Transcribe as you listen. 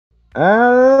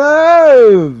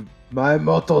Hello, my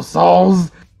mortal souls.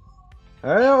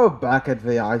 Hello, back at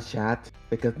VRChat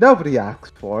because nobody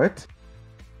asked for it.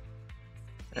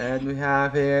 And we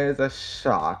have here the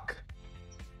shark.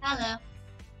 Hello.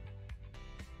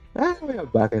 And we are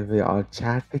back in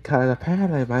VRChat because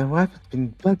apparently my wife has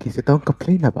been buggy, so don't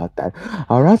complain about that.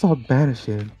 Or else I'll banish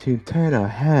you to eternal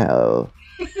hell.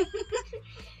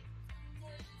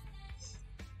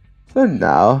 So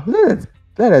now,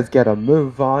 let us get a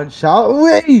move on, shall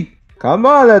we? Come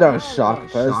on, little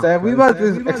shark person. We must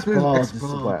explore this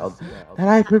world that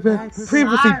I previously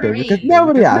been because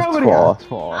nobody asked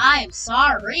for. I'm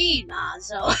sorry,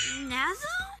 Nazo. Nazo?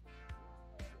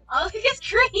 Oh, it's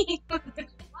green.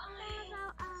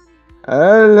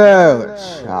 Hello,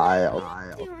 child. What are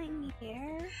you doing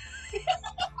here?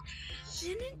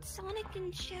 Didn't Sonic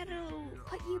and Shadow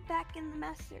put you back in the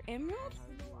Master Emerald?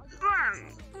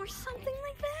 Or something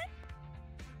like that?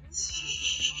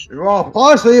 You're all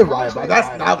partially right, but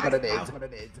that's not what it is.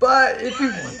 But if you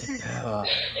want to know,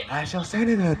 I shall send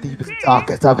you to the deepest,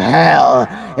 darkest of hell.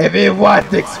 If you want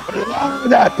to explode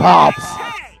that pops.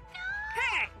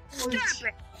 Hey! Stop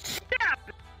it! Stop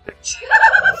it!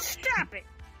 Stop it!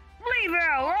 Leave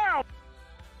her alone!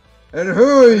 And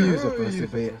who are you supposed to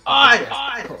be?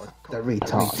 I the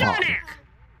retard. Sonic!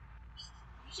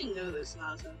 You should know this,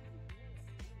 Nazo.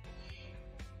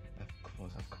 Of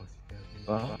course.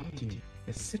 Well,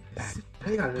 sit back.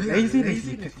 Play on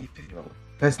lazy people.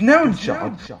 There's no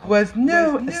job, who has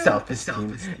no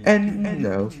self-esteem, and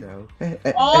no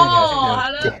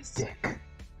dick.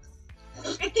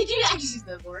 Did you actually say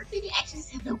the word? Did you actually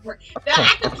say the word? I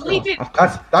have to bleep it.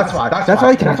 That's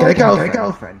why you can't get a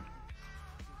girlfriend.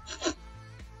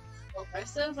 Well,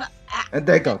 first of all, And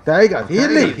there you go. He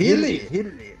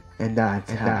leave. And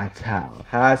that's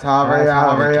how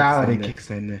reality kicks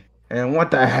in. And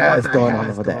what the hell is going on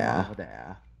over there?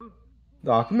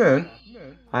 Dark Moon,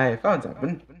 I found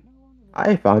something.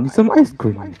 I found you some ice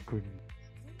cream.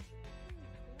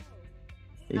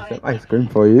 Here's some ice cream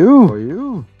for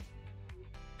you.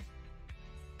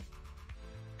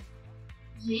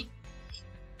 Is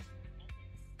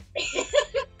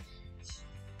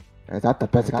that the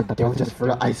best I can do just for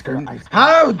the ice cream?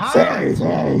 How dare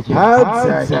you?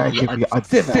 How dare you be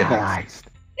uncivilized?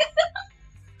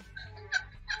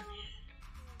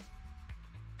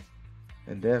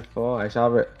 And therefore, I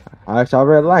shall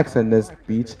relax in this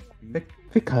beach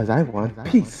because I want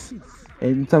peace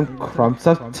and some crumbs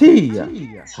of tea.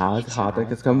 How's hard to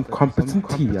get some crumpets and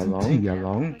tea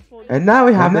along? And now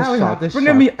we have this shot.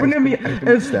 Bring me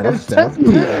instead of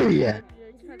tea.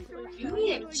 you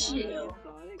need to chill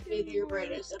with your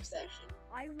British obsession.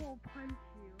 I will punch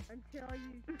you until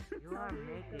you are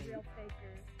the real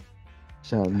faker.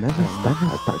 Shall never stop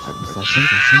my touch obsession.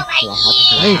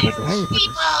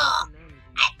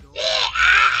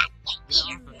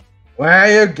 Where are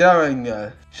you going,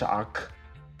 shark?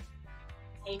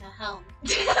 Ain't a home.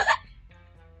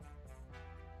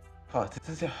 Oh, this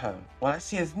is your home. What I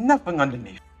see is nothing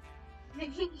underneath.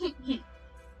 See,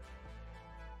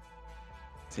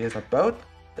 there's a boat,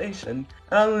 station,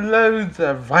 and loads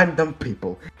of random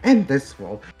people in this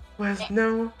world who has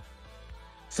no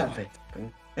something.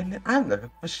 And I'm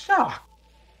looking for shark.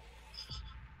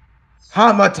 How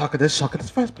am I talking to this shark in the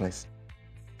first place?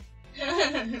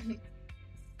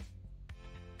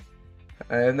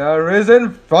 And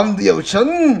arisen from the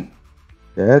ocean.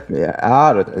 Get me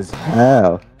out of this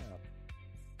hell.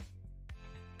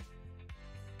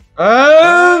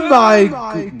 Oh my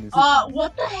goodness.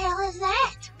 What the hell is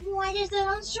that? What is that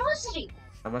monstrosity?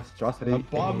 A monstrosity. An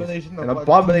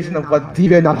abomination of what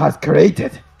DeviantArt has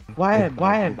created. Why am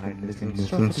I in this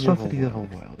monstrosity of a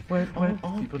world? When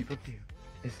all people do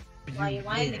is be Why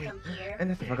did it come here?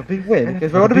 and it's gonna be weird.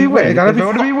 It's gonna be weird. It's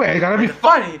gonna be weird. It's gonna be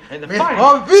funny. And the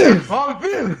funny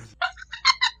views.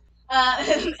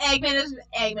 Eggman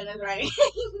is right.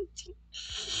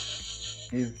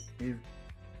 He's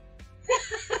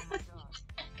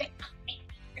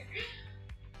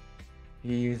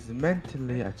He's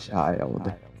mentally a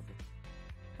child.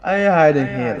 I hide in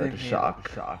here, little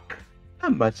shark.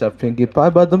 Not much of Pinkie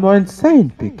Pie, but the more insane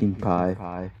Pinkie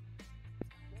Pie.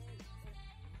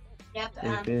 Yep,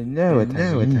 If you know what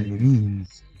I mean.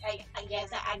 I guess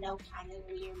I know kind of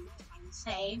weird to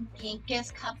say.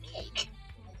 Pinkest Cupcake.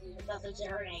 That's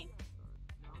her name.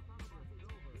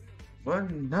 Well,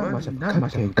 not much of a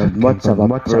cupcake, but much of a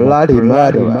bloody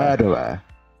murderer.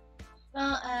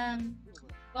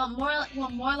 Well,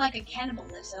 more like a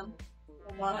cannibalism.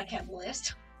 Or more like a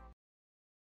cannibalism.